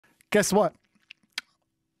Guess what?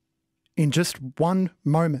 In just one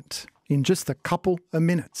moment, in just a couple of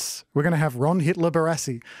minutes, we're going to have Ron Hitler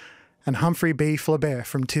Barassi and Humphrey B. Flaubert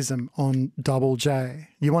from TISM on Double J.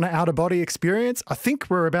 You want an out-of-body experience? I think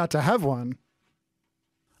we're about to have one.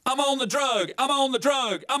 I'm on the drug, I'm on the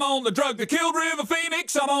drug, I'm on the drug that killed River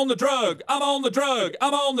Phoenix. I'm on the drug, I'm on the drug,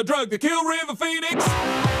 I'm on the drug that killed River Phoenix.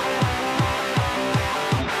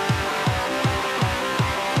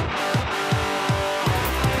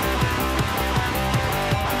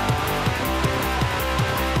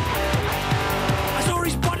 I saw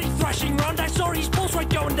his body thrashing round, I saw his pulse rate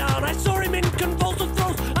going down, I saw him in convulsive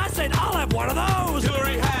throes. I said, I'll have one of those.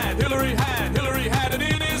 Hillary had it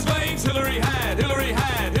in his veins. Hillary had it in his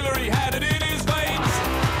veins. Hillary had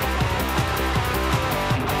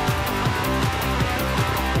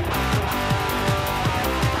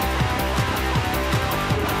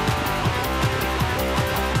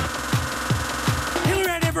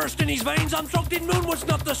Everest in his veins, Armstrong did moon was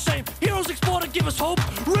not the same. Heroes explored to give us hope,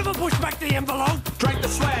 River pushed back the envelope. Drank the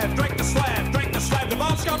slab, drank the slab, drank the slab, the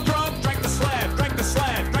bombs got drunk. Drank the slab, drank the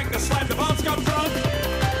slab, drank the slab, the bombs got drunk.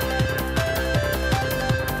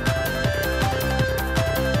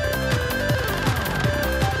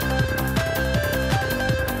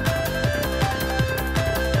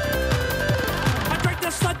 I drank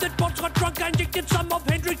the slab that bombs got drunk, I injected some of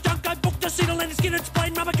Hendrix junk, I booked a seedle and his skin and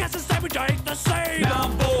spine, rubber gas and sandwich, I ate the same. Now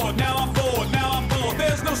I'm bored, now I'm bored, now I'm bored.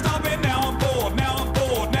 There's no stopping. Now I'm bored, now I'm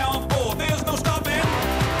bored, now I'm bored. There's no stopping.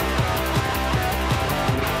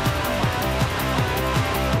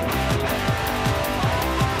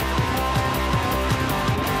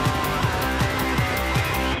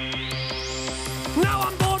 Now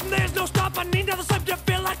I'm bored and there's no stopping, into the slip to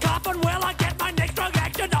feel like copping. Well, I get my next drug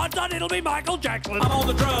action, odds on it'll be Michael Jackson. I'm on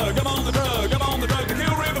the drug, I'm on the drug, I'm on the drug to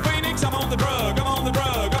kill River Phoenix. I'm on the drug, I'm on the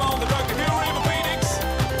drug, I'm on the drug to kill River Phoenix. I'm on the drug, I'm on the drug, I'm on the drug, I'm on the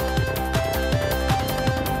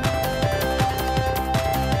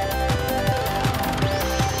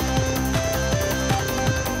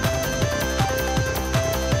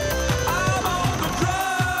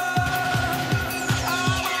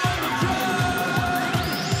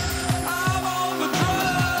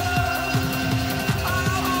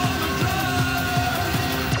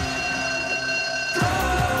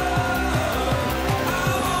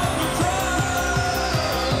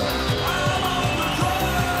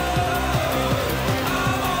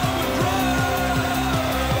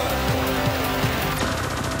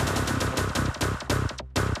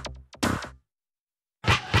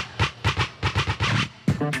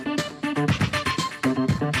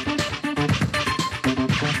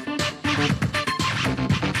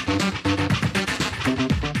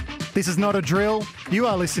This is not a drill. You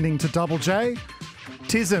are listening to Double J.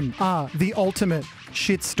 TISM are the ultimate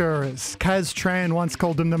shit stirrers. Kaz Tran once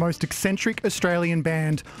called them the most eccentric Australian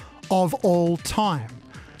band of all time.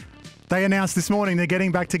 They announced this morning they're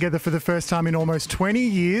getting back together for the first time in almost 20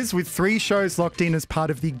 years with 3 shows locked in as part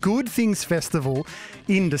of the Good Things Festival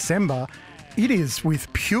in December. It is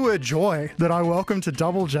with pure joy that I welcome to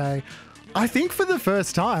Double J, I think for the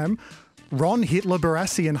first time, Ron Hitler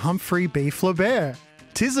Barassi and Humphrey B. Flaubert.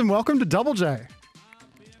 TISM, welcome to Double J.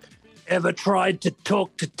 Ever tried to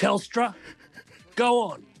talk to Telstra? Go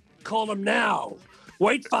on, call them now.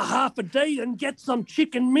 Wait for half a day and get some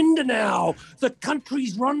chicken Mindanao. The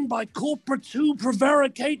country's run by corporates who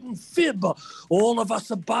prevaricate and fib. All of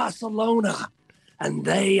us are Barcelona, and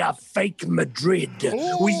they are fake Madrid.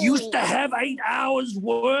 Ooh. We used to have 8 hours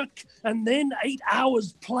work and then 8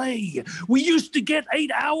 hours play. We used to get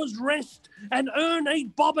 8 hours rest and earn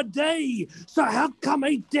 8 bob a day. So how come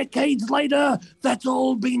 8 decades later, that's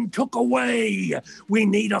all been took away? We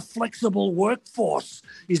need a flexible workforce,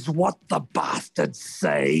 is what the bastards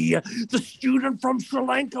say. The student from Sri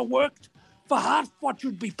Lanka worked for half what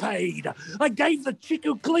should be paid. I gave the chick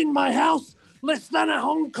who cleaned my house less than a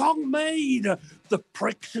Hong Kong maid. The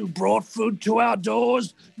pricks who brought food to our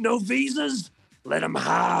doors, no visas, let them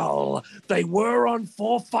howl. They were on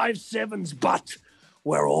 457s, but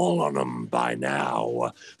we're all on them by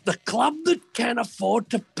now. The club that can afford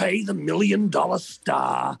to pay the $1 million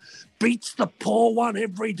star beats the poor one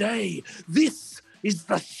every day. This is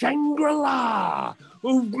the Shangri-La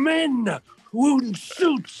of men who in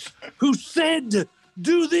suits who said,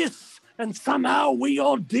 do this, and somehow we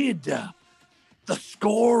all did. The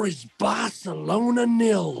score is Barcelona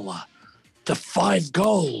 0 to 5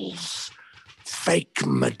 goals. Fake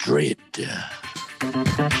Madrid.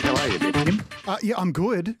 How are you there, Tim? Yeah, I'm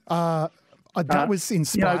good. That was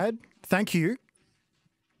inspired. Thank you.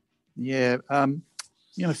 Yeah.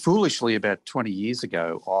 Foolishly about 20 years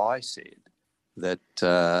ago, I said that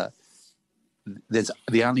there's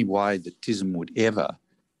the only way that TISM would ever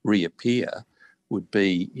reappear would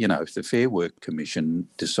be, if the Fair Work Commission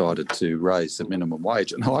decided to raise the minimum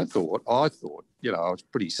wage. And I thought, I was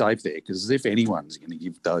pretty safe there, because if anyone's going to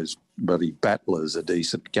give those bloody battlers a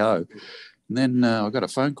decent go. And then I got a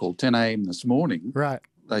phone call 10 a.m. this morning. Right.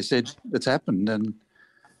 They said it's happened, and,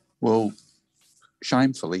 well,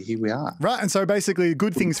 shamefully, here we are. Right. And so basically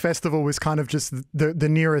Good Things Festival was kind of just the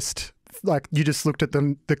nearest, like you just looked at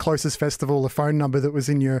the closest festival, the phone number that was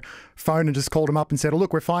in your phone, and just called them up and said, oh,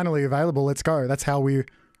 look, we're finally available. Let's go. That's how we're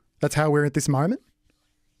at this moment.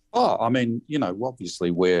 Oh, I mean,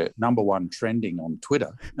 obviously we're number one trending on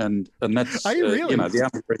Twitter, and that's Are you really?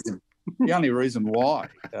 the only reason why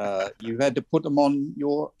you've had to put them on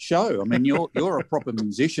your show. I mean, you're a proper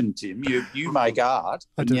musician, Tim. You make art,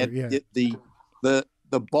 I and do, yet yeah.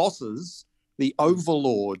 the bosses, the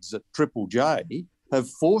overlords at Triple J, have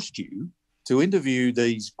forced you to interview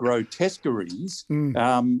these grotesqueries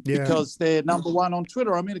because they're number one on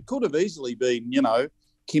Twitter. I mean, it could have easily been,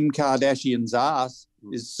 Kim Kardashian's ass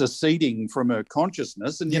is seceding from her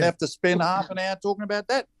consciousness, and you'd have to spend half an hour talking about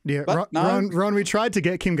that. Yeah, but Ron, we tried to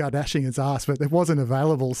get Kim Kardashian's ass, but it wasn't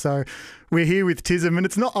available. So we're here with TISM, and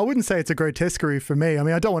it's not, I wouldn't say it's a grotesquerie for me. I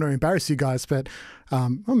mean, I don't want to embarrass you guys, but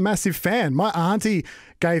I'm a massive fan. My auntie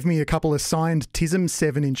gave me a couple of signed TISM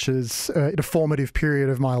 7 inches at a formative period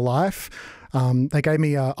of my life. They gave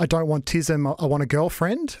me I don't want TISM, I want a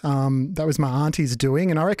girlfriend. That was my auntie's doing,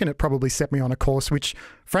 and I reckon it probably set me on a course which,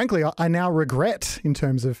 frankly, I now regret in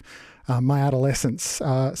terms of my adolescence.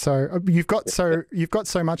 So you've got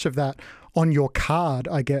so much of that on your card,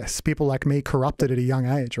 I guess. People like me corrupted at a young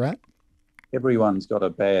age, right? Everyone's got a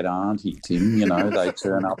bad auntie, Tim. They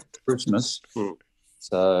turn up at Christmas.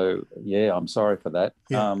 So, yeah, I'm sorry for that.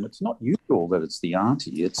 Yeah. It's not usual that it's the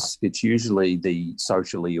auntie. It's usually the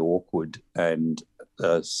socially awkward and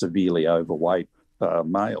severely overweight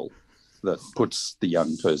male that puts the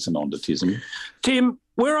young person onto TISM. Tim,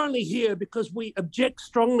 we're only here because we object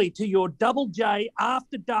strongly to your Double J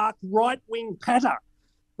after dark right-wing patter,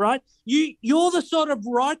 right? You're the sort of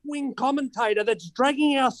right-wing commentator that's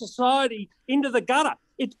dragging our society into the gutter.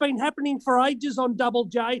 It's been happening for ages on Double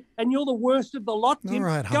J, and you're the worst of the lot, Tim. All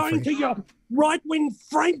right, going Humphrey. to your right-wing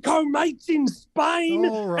Franco mates in Spain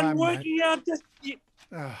All right, and working out just...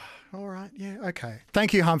 All right, yeah, okay.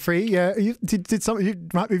 Thank you, Humphrey. Yeah, did some?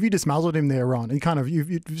 Have you just muzzled him there, Ron?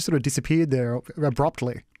 You sort of disappeared there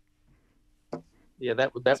abruptly. Yeah,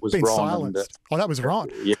 that was Been Ron. silenced. That was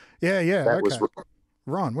Ron. Yeah, Yeah. that Okay. was Ron.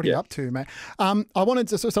 Ron, what are you up to, mate? I wanted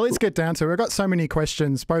to, so let's get down to it. We've got so many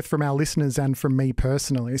questions, both from our listeners and from me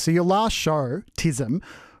personally. So your last show, TISM,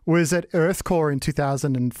 was at Earthcore in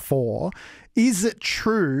 2004. Is it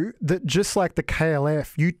true that just like the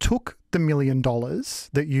KLF, you took the $1 million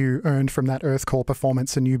that you earned from that Earthcore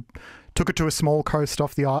performance and you took it to a small coast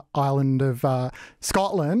off the island of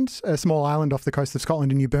Scotland, a small island off the coast of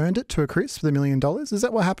Scotland, and you burned it to a crisp, the $1 million? Is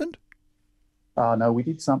that what happened? No, we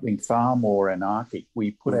did something far more anarchic.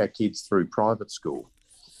 We put our kids through private school.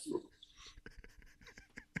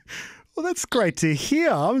 Well, that's great to hear.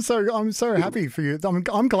 I'm so happy for you.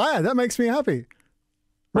 I'm glad. That makes me happy.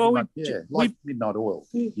 Well, like Midnight Oil.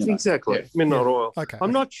 Exactly, Yeah. Midnight Oil. Okay.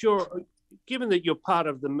 I'm not sure, given that you're part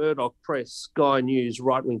of the Murdoch Press, Sky News,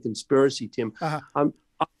 right-wing conspiracy, Tim,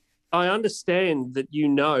 I understand that you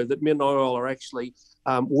know that Midnight Oil are actually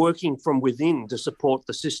working from within to support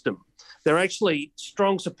the system. They're actually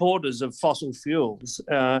strong supporters of fossil fuels,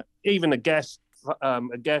 even a gas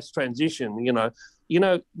transition. You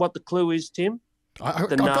know what the clue is, Tim?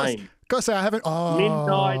 The name. Gotta say, I haven't. Oh,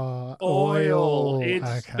 Midnight Oil.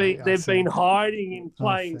 They've been hiding in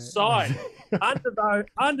plain sight.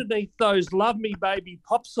 Underneath those "Love Me Baby"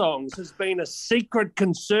 pop songs has been a secret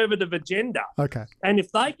conservative agenda. Okay. And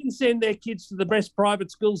if they can send their kids to the best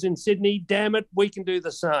private schools in Sydney, damn it, we can do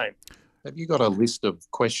the same. Have you got a list of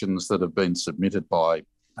questions that have been submitted by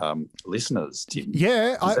listeners, Tim?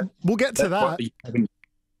 Yeah, we'll get to that.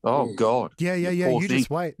 Oh, God. Yeah. You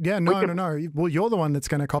just wait. Yeah, no. Well, you're the one that's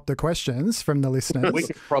going to cop the questions from the listeners. We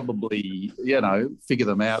could probably, figure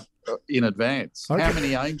them out in advance. Okay. How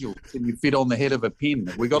many angels can you fit on the head of a pin?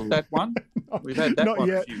 Have we got that one? We've had that Not one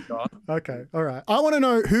yet. a few times. Okay, all right. I want to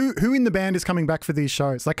know who in the band is coming back for these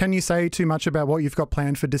shows. Like, can you say too much about what you've got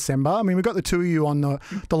planned for December? I mean, we've got the two of you on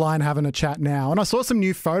the line having a chat now, and I saw some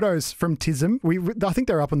new photos from TISM. I think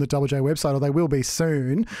they're up on the Double J website, or they will be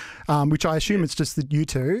soon, which I assume it's just you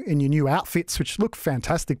two in your new outfits, which look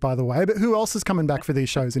fantastic, by the way. But who else is coming back for these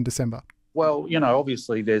shows in December? Well,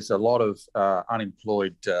 obviously there's a lot of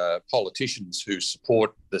unemployed politicians who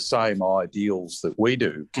support the same ideals that we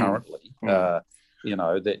do currently.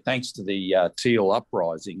 That thanks to the Teal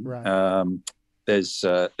uprising, right.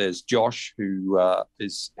 there's Josh, who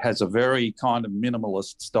has a very kind of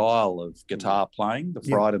minimalist style of guitar playing, the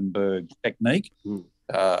Frydenberg technique.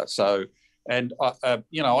 I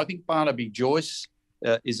think Barnaby Joyce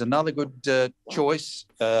is another good choice.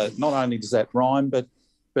 Not only does that rhyme, but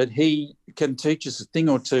he can teach us a thing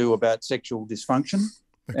or two about sexual dysfunction.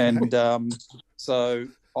 And I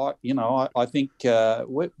think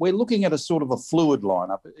we're looking at a sort of a fluid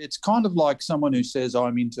lineup. It's kind of like someone who says,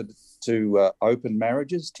 I'm into open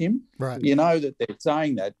marriages, Tim. Right. You know that they're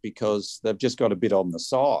saying that because they've just got a bit on the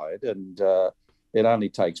side, and it only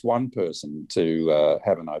takes one person to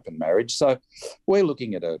have an open marriage. So we're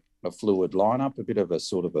looking at a fluid lineup, a bit of a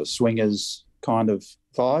sort of a swingers kind of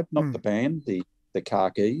vibe, not the band, the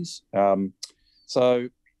Car Keys. Did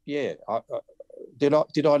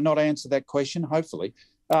I not answer that question? Hopefully.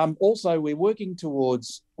 Also, we're working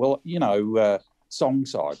towards, song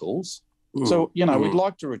cycles. So, we'd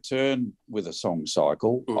like to return with a song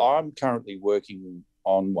cycle. I'm currently working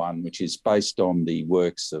on one which is based on the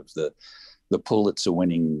works of the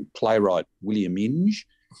Pulitzer-winning playwright William Inge.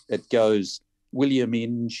 It goes, William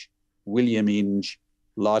Inge,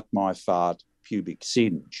 light my fart, pubic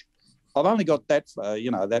singe. I've only got that,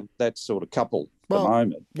 that sort of couple at the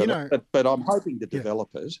moment, but I'm hoping to develop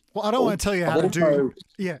it. Well, I don't want to tell you how to do.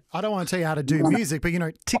 Yeah, I don't want to tell you how to do music, but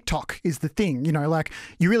TikTok is the thing. Like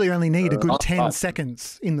you really only need a good 10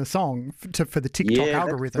 seconds in the song for the TikTok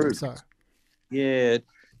algorithm. So, I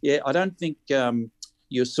don't think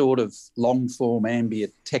your sort of long form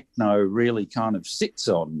ambient techno really kind of sits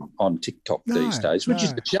on TikTok these days, which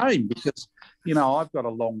is a shame because. I've got a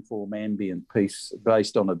long-form ambient piece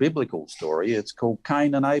based on a biblical story. It's called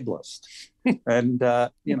Cain and Abelist. And,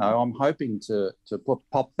 I'm hoping to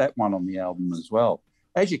pop that one on the album as well.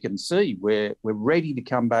 As you can see, we're ready to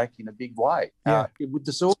come back in a big way with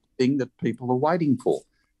the sort of thing that people are waiting for.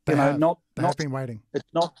 They have been waiting.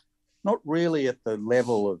 It's not really at the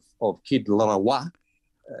level of Kid Laroi.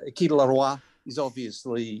 Kid Laroi is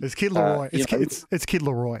obviously... It's Kid Laroi. It's Kid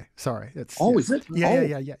Laroi. Sorry. Is it?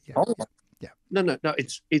 Yeah. Oh. No.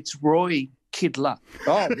 It's Roy Kidler.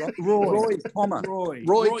 Oh, Roy,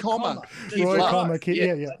 comma.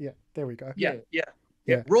 Kid. Yeah. There we go. Yeah.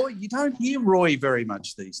 Roy, you don't hear Roy very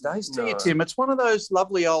much these days, do you, Tim? It's one of those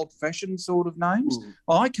lovely old-fashioned sort of names.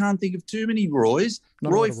 I can't think of too many Roys.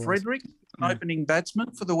 Roy Frederick, an opening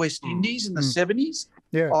batsman for the West Indies in the 70s.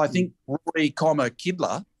 Yeah. I think Roy,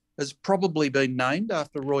 Kidler has probably been named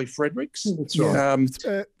after Roy Fredericks. That's right.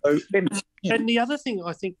 And the other thing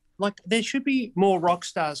I think, there should be more rock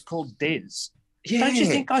stars called Des. Yeah. Don't you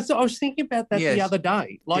think? I was thinking about that the other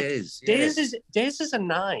day. Des is a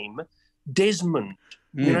name. Desmond.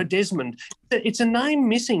 Desmond. It's a name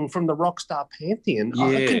missing from the rock star pantheon.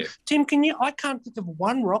 Yeah. Tim, I can't think of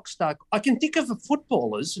one rock star. I can think of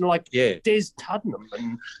footballers Des Tuddenham.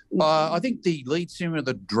 And I think the lead singer of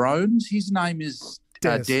the Drones, his name is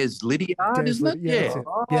Des Lydiard, isn't it? Yeah.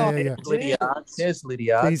 Des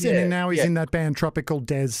Lydiard. Now he's in that band Tropical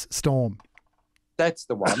Des Storm. That's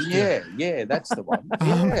the one. Yeah, that's the one.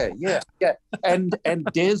 Yeah. And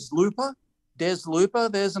Des Looper. There's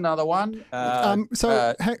another one.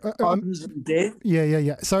 So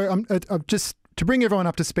just to bring everyone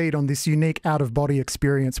up to speed on this unique out-of-body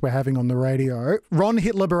experience we're having on the radio, Ron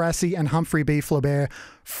Hitler Barassi and Humphrey B. Flaubert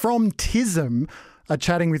from TISM are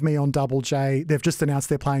chatting with me on Double J. They've just announced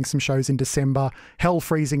they're playing some shows in December, hell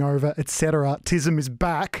freezing over, etc. TISM is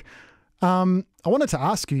back. I wanted to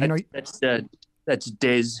ask you, that's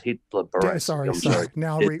Des Hitler Barassi. Sorry.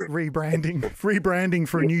 Now rebranding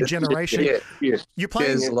for a new generation. You're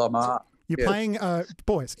playing Des Lamar. You're playing,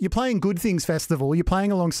 boys, you're playing Good Things Festival. You're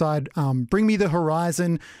playing alongside Bring Me the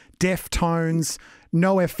Horizon, Deftones,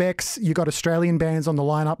 NoFX. You got Australian bands on the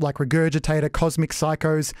lineup like Regurgitator, Cosmic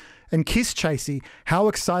Psychos, and Kiss Chasey. How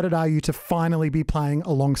excited are you to finally be playing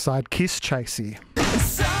alongside Kiss Chasey?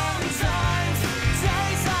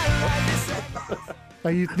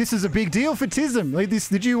 This is a big deal for TISM.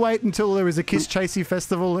 Did you wait until there was a Kiss Chasey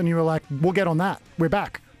festival and you were like, we'll get on that, we're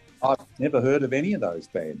back? I've never heard of any of those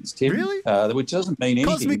bands, Tim. Really? Which doesn't mean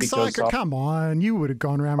anything. Cosmic Psycho, come on. You would have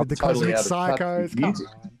gone around with the totally Cosmic Psychos. Come on.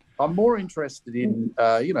 I'm more interested in,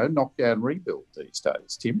 knockdown rebuild these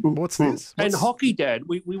days, Tim. What's this? And Hockey Dad.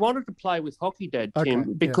 We wanted to play with Hockey Dad,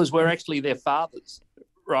 Tim, because we're actually their fathers,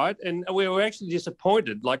 right? And we were actually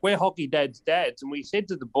disappointed. Like, we're Hockey Dad's dads. And we said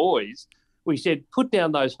to the boys, put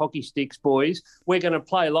down those hockey sticks, boys. We're going to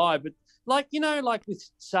play live. But like with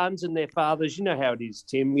sons and their fathers, you know how it is,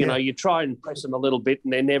 Tim. You know, you try and press them a little bit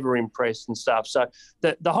and they're never impressed and stuff. So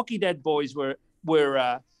the Hockey Dad boys were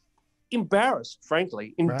embarrassed,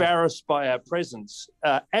 frankly, by our presence,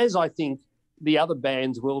 as I think the other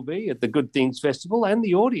bands will be at the Good Things Festival and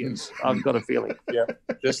the audience, I've got a feeling. Yeah,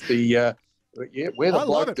 just the we're the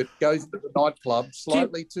bloke that goes to the nightclub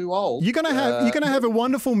slightly too old. You're gonna have a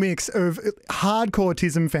wonderful mix of hardcore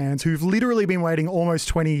TISM fans who've literally been waiting almost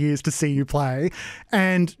 20 years to see you play,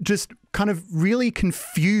 and just kind of really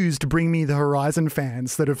confused Bring Me the Horizon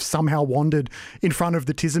fans that have somehow wandered in front of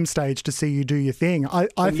the TISM stage to see you do your thing.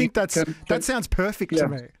 I think that sounds perfect to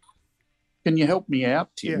me. Can you help me out,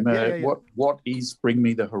 Tim? What is Bring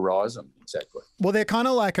Me the Horizon exactly? Well, they're kind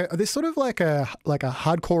of like they're sort of like a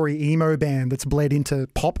hardcore emo band that's bled into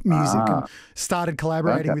pop music and started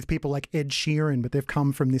collaborating with people like Ed Sheeran, but they've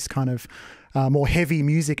come from this kind of more heavy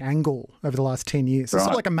music angle over the last 10 years. So it's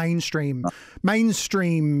sort of like a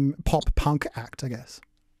mainstream pop punk act, I guess.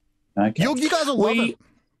 Okay. You guys will love it.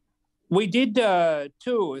 We did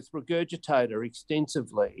tour with Regurgitator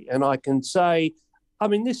extensively, and I can say, I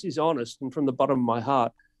mean, this is honest and from the bottom of my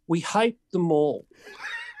heart, we hate them all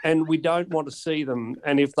and we don't want to see them.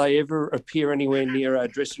 And if they ever appear anywhere near our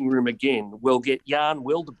dressing room again, we'll get Jan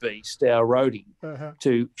Wildebeest, our roadie,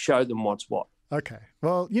 to show them what's what. Okay.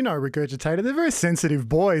 Well, you know, Regurgitator, they're very sensitive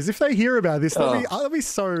boys. If they hear about this, they'll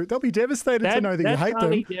be devastated to know that you hate them. That's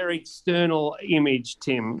only their external image,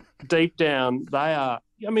 Tim. Deep down, they are.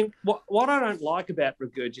 I mean, what I don't like about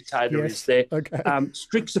Regurgitator is their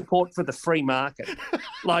strict support for the free market.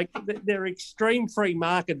 Like, their extreme free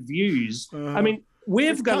market views. I mean,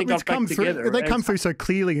 we've got back together. They come through so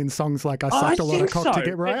clearly in songs like I Sucked a Lot of Cock to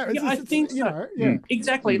Get Right. I think so.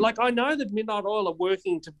 Exactly. Like, I know that Midnight Oil are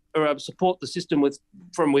working to support the system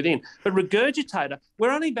from within, but Regurgitator,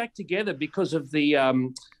 we're only back together because of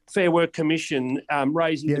the Fair Work Commission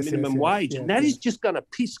raising the minimum wage, and that is just going to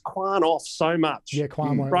piss Kwan off so much. Yeah,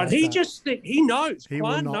 Kwan won't. Right? He knows.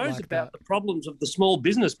 Kwan knows about the problems of the small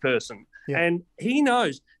business person, and he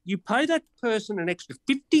knows. You pay that person an extra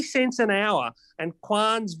 50 cents an hour, and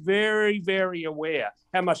Kwan's very, very aware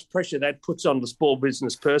how much pressure that puts on the small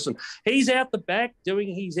business person. He's out the back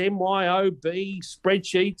doing his MYOB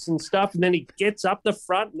spreadsheets and stuff, and then he gets up the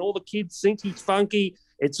front, and all the kids think he's funky.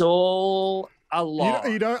 It's all a lie.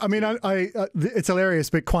 I mean, it's hilarious,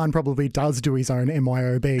 but Kwan probably does do his own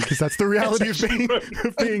MYOB because that's the reality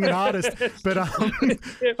of being an artist. But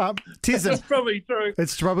TISM. That's probably true.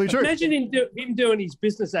 It's probably true. Imagine him doing his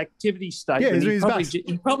business activity statement.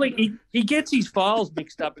 He gets his files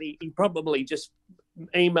mixed up, and he probably just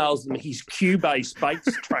emails them his Cubase bass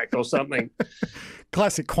track or something.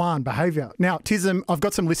 Classic Kwan behaviour. Now, TISM, I've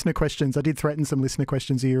got some listener questions. I did threaten some listener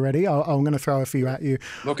questions. Are you ready? I'm going to throw a few at you.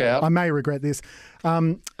 Look out. I may regret this.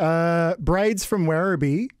 Braids from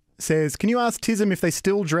Werribee says, can you ask TISM if they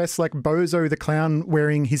still dress like Bozo the Clown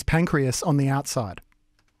wearing his pancreas on the outside?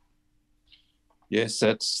 Yes,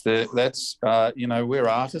 that's we're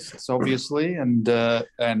artists, obviously, and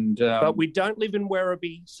but we don't live in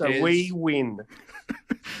Werribee, so we win.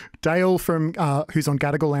 Dale from who's on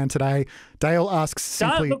Gadigal Land today. Dale asks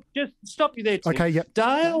simply. Dale, look, just stop you there, Tim. Okay, yep.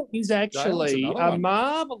 Dale is actually a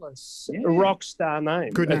marvellous rock star name.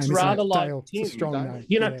 Good name. It's rather like Dale. Tim. It's a strong name.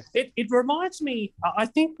 You know, it reminds me. I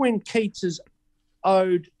think when Keats's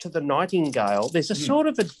Ode to the Nightingale, there's a sort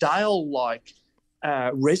of a Dale-like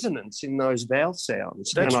resonance in those vowel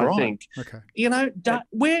sounds. That's and right. I think, you know,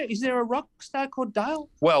 where is there a rock star called Dale?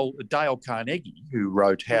 Well, Dale Carnegie, who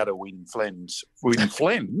wrote How to Win Friends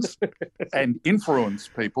and influence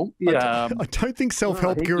people. I don't think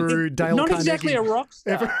self-help guru Dale not Carnegie exactly a rock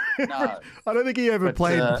star. No. I don't think he ever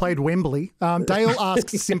played Wembley. Dale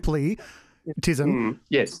asks simply, TISM,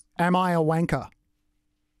 yes, am I a wanker?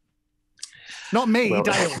 Not me, well,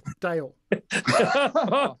 Dale.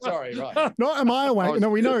 Oh, sorry, right. Not am I a wanker? No,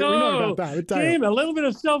 we know about that. Damn, a little bit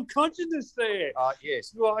of self-consciousness there.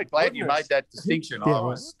 Yes. Well, I'm glad you made that distinction.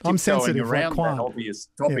 Yeah, I'm sensitive around that obvious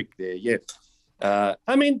topic there,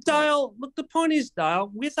 I mean, Dale, look, the point is, Dale,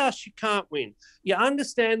 with us you can't win. You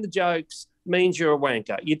understand the jokes means you're a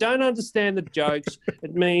wanker. You don't understand the jokes,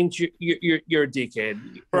 it means you're a dickhead,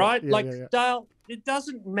 right? Dale, it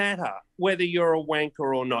doesn't matter whether you're a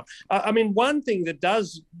wanker or not. I mean, one thing that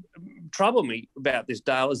does trouble me about this,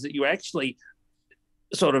 Dale, is that you actually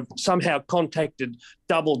sort of somehow contacted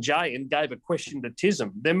Double J and gave a question to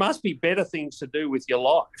TISM. There must be better things to do with your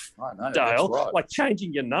life, Dale, right. like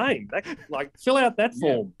changing your name. Fill out that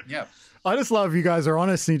form. Yeah. I just love you guys are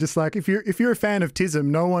honest and you're just like, if you're a fan of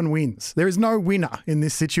TISM, no one wins. There is no winner in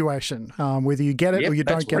this situation, whether you get it or you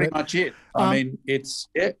don't get it. That's pretty much it. I mean,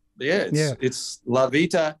 It's La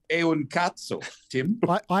Vita e un cazzo, Tim.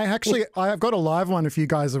 I've got a live one if you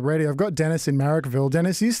guys are ready. I've got Dennis in Marrickville.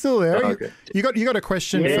 Dennis, you still there? Okay. You got a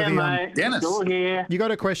question for the mate. Dennis. Still here. You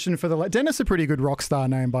got a question for the Dennis, a pretty good rock star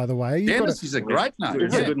name, by the way. Dennis is a great name.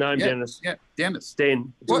 It's a good name, Dennis. Yeah, Dennis.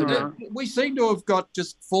 Den. Well, we seem to have got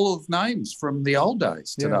just full of names from the old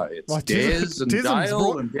days today. It's Des and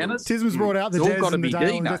Dale and Dennis. TISM's brought out the It's all Des got to and the be Dale.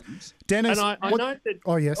 D And names. Dennis, And I note that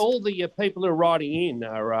all the people who are writing in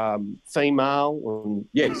are female and,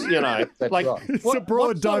 Yes. you know, That's like right. It's a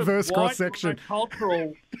broad, diverse cross-section.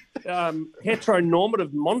 Cultural,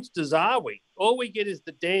 heteronormative monsters are we? All we get is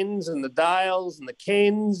the Dens and the Dales and the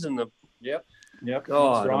Kens and the... Yep.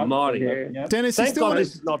 God that's right. almighty. Yeah. Dennis, you Thank still God want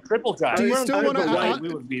this is not Triple J. Do you If we're still on wanna-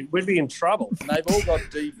 Triple J, we'd be in trouble. And they've all got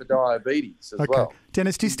D for diabetes as well.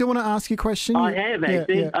 Dennis, do you still want to ask your question? I have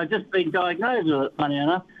actually. I've just been diagnosed with it, funny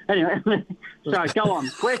enough. Anyway, so go on.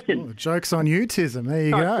 Question. Oh, joke's on you, TISM. There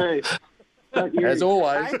you go. Not you. As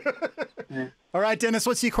always. All right, Dennis,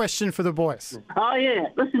 what's your question for the boys? Oh yeah.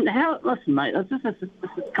 Listen, mate. This is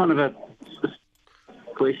kind of a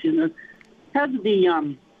question. How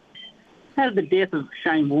did the death of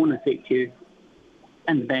Shane Warne affect you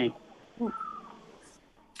and the band?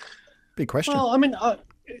 Big question. Well, I mean,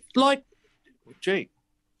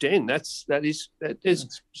 Dan, that is.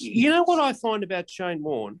 You know what I find about Shane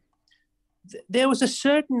Warne? There was a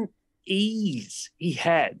certain ease he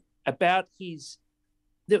had about his.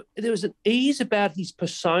 There was an ease about his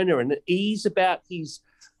persona and an ease about his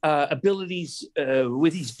abilities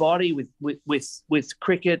with his body, with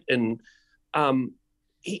cricket, and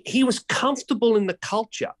he was comfortable in the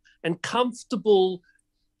culture and comfortable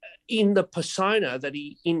in the persona that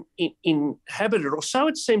he inhabited, or so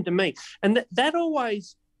it seemed to me. And that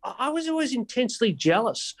always, I was always intensely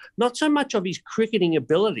jealous, not so much of his cricketing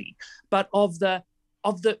ability, but of the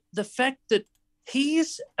fact that he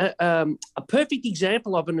is a perfect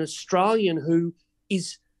example of an Australian who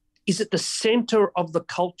is at the centre of the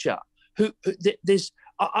culture. There's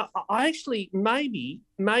I actually maybe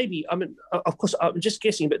I mean, of course I'm just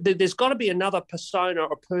guessing, but there's got to be another persona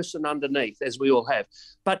or person underneath, as we all have.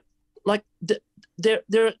 But like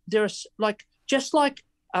there's like just like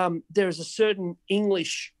there is a certain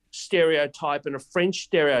English stereotype and a French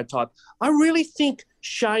stereotype. I really think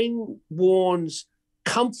Shane Warne's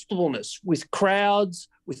comfortableness with crowds,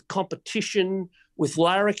 with competition, with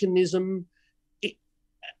larrikinism,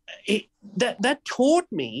 that taught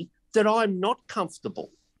me that I'm not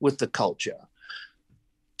comfortable with the culture.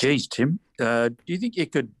 Geez, Tim, do you think you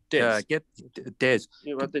could get Des?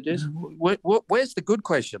 You know what that is? Where's the good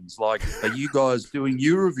questions? Like, are you guys doing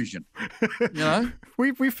Eurovision? You know,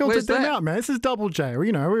 we filtered Where's them that? out, man. This is Double J.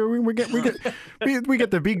 You know, we get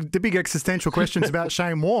the big existential questions about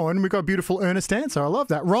Shane Warne. We got a beautiful, earnest answer. I love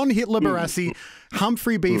that. Ron Hitler Barassi,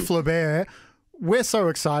 Humphrey B. Flaubert. We're so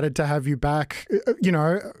excited to have you back, you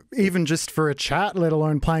know, even just for a chat, let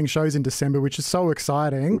alone playing shows in December, which is so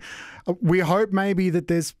exciting. We hope maybe that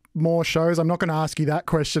there's more shows. I'm not going to ask you that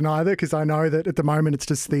question either, because I know that at the moment it's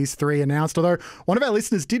just these three announced. Although one of our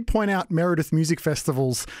listeners did point out Meredith Music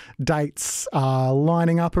Festival's dates are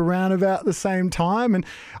lining up around about the same time. And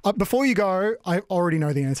before you go, I already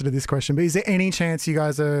know the answer to this question, but is there any chance you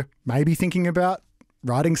guys are maybe thinking about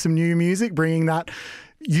writing some new music, bringing that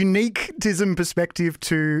unique TISM perspective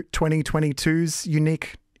to 2022's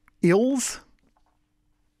unique ills?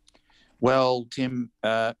 well, Tim,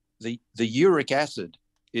 the uric acid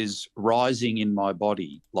is rising in my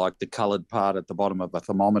body like the coloured part at the bottom of a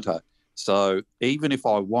thermometer. So even if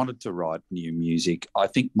I wanted to write new music, I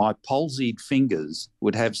think my palsied fingers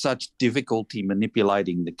would have such difficulty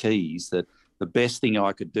manipulating the keys that the best thing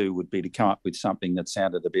I could do would be to come up with something that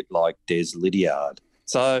sounded a bit like Des Lydiard.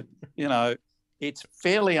 So, you know, it's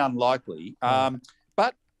fairly unlikely.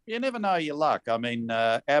 But you never know your luck. I mean,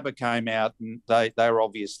 ABBA came out and they're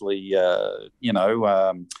obviously,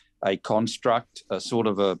 a construct, a sort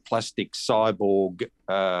of a plastic cyborg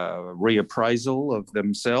reappraisal of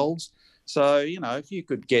themselves. So, you know, if you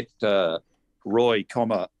could get Roy,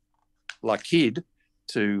 Lakid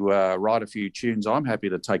to write a few tunes, I'm happy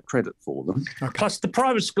to take credit for them. Okay. Plus, the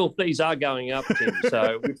private school fees are going up, Tim,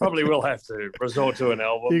 so we probably will have to resort to an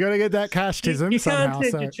album. You got to get that cash, TISM, You somehow.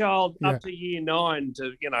 can't send your child up to year 9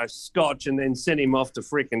 to, Scotch and then send him off to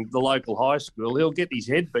frickin' the local high school. He'll get his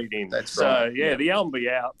head beat in. That's so, right. yeah, the album will be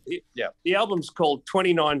out. The album's called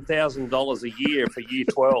 $29,000 a year for year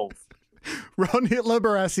 12. Ron Hitler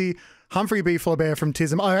Barassi, Humphrey B. Flaubert from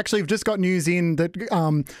TISM. I actually have just got news in that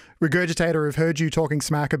Regurgitator have heard you talking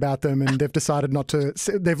smack about them and they've decided not to.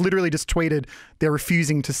 They've literally just tweeted they're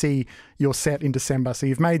refusing to see your set in December. So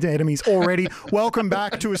you've made enemies already. Welcome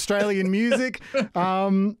back to Australian music.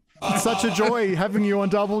 It's such a joy having you on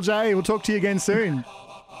Double J. We'll talk to you again soon.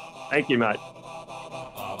 Thank you, mate.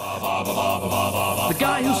 The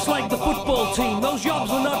guy who slagged the football team, those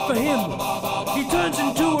jobs were not for him. He turns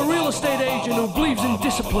into a real estate agent who believes in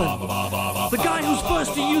discipline. The guy who's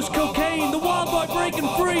first to use cocaine, the wild boy breaking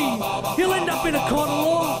free. He'll end up in a court of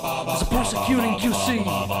law as a prosecuting QC.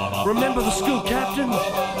 Remember the school captain?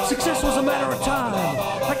 Success was a matter of time.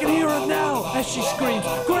 I can hear her now as she screams,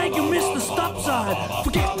 Greg, you missed the stop sign.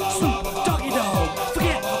 Forget Snoop, Doggy Dog,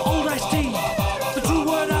 forget Old Ice-T. The true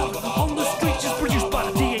word out on the streets is produced by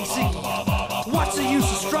the DAC. What's the use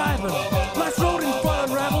of striving? Life's road in front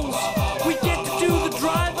unravels. We get to do the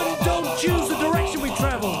driving, don't choose the direction we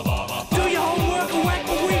travel. Do your homework and whack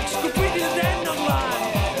for weeks, graffiti the damn young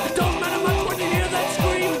line. It don't matter much when you hear that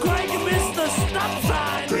scream, Greg, you missed the stop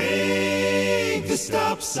sign. Greg, the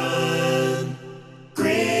stop sign.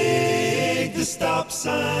 Greg, the stop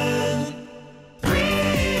sign.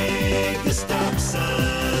 Greg, the stop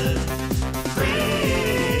sign.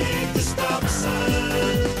 Greg, the stop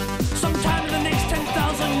sign. Sometime in the next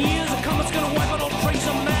 10,000 years, a comet's gonna wipe out all trace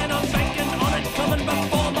of man. I'm banking on it coming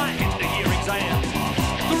before my end-of-year exam.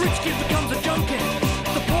 The rich kid becomes a junkie,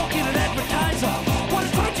 the poor kid an advertiser. What a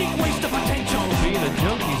tragic waste of potential. Being a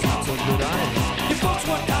junkie's not so good either. Your folks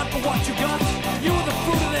worked hard for what you got. You're the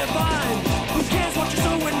fruit of their vine. Who cares what you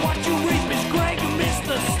sow and what you reap? Is Greg who missed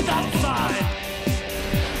the stop sign?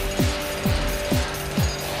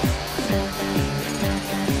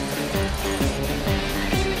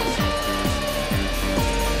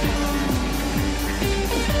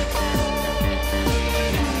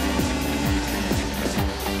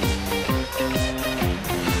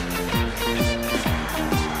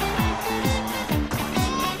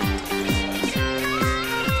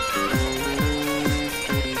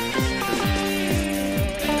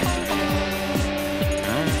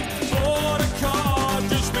 Bought a car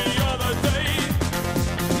just the other day.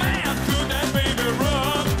 Man, could that baby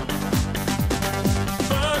run?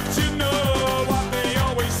 But you know what they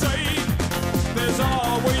always say, there's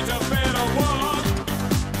always a better one.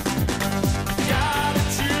 Got a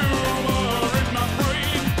tumor in my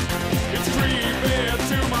brain, it's creeping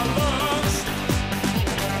to my lungs.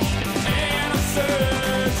 And I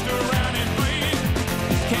searched around in vain,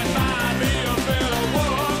 can't find me a better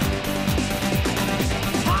one.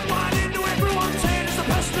 I'm right into everyone's head as the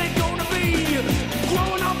best they're gonna be.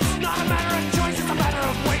 Growing up's not a matter of choice, it's a matter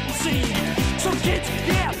of wait and see. So kids,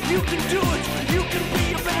 yeah, you can do it, you can be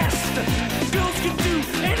your best. Girls can do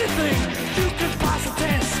anything, you can pass a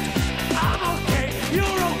test. I'm okay,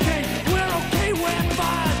 you're okay, we're okay, we're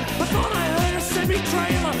fine. I thought I heard a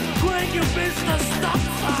semi-trailer, Greg, you missed the stop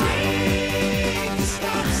sign. Greg, the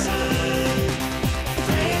stop sign.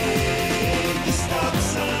 Greg, the stop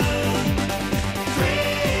sign.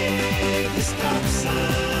 Greg, the stop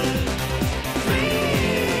sign.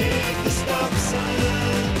 Greg, the stop sign.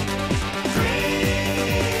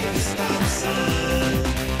 Greg, the stop sign.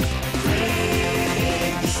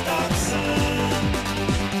 Greg, the stop sign.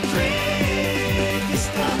 Greg, the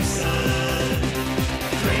stop sign.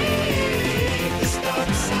 Greg, the stop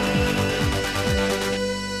sign.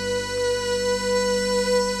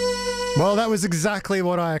 Well, that was exactly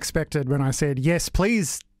what I expected when I said, yes,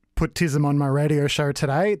 please put TISM on my radio show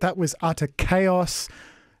today. That was utter chaos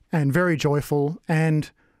and very joyful.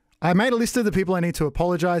 And I made a list of the people I need to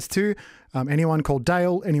apologise to. Anyone called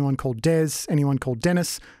Dale, anyone called Des, anyone called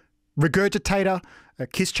Dennis, Regurgitator,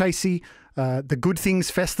 Kiss Chasey, the Good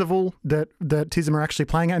Things Festival that TISM are actually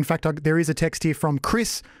playing at. In fact, there is a text here from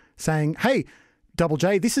Chris saying, hey, Double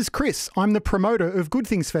J, this is Chris. I'm the promoter of Good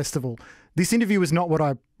Things Festival. This interview is not what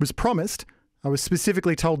I was promised. I was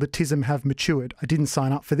specifically told that TISM have matured. I didn't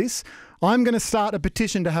sign up for this. I'm going to start a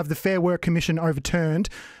petition to have the Fair Work Commission overturned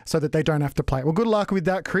so that they don't have to play it. Well, good luck with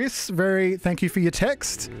that, Chris. Thank you for your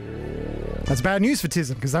text. That's bad news for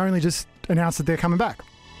TISM because they only just announced that they're coming back.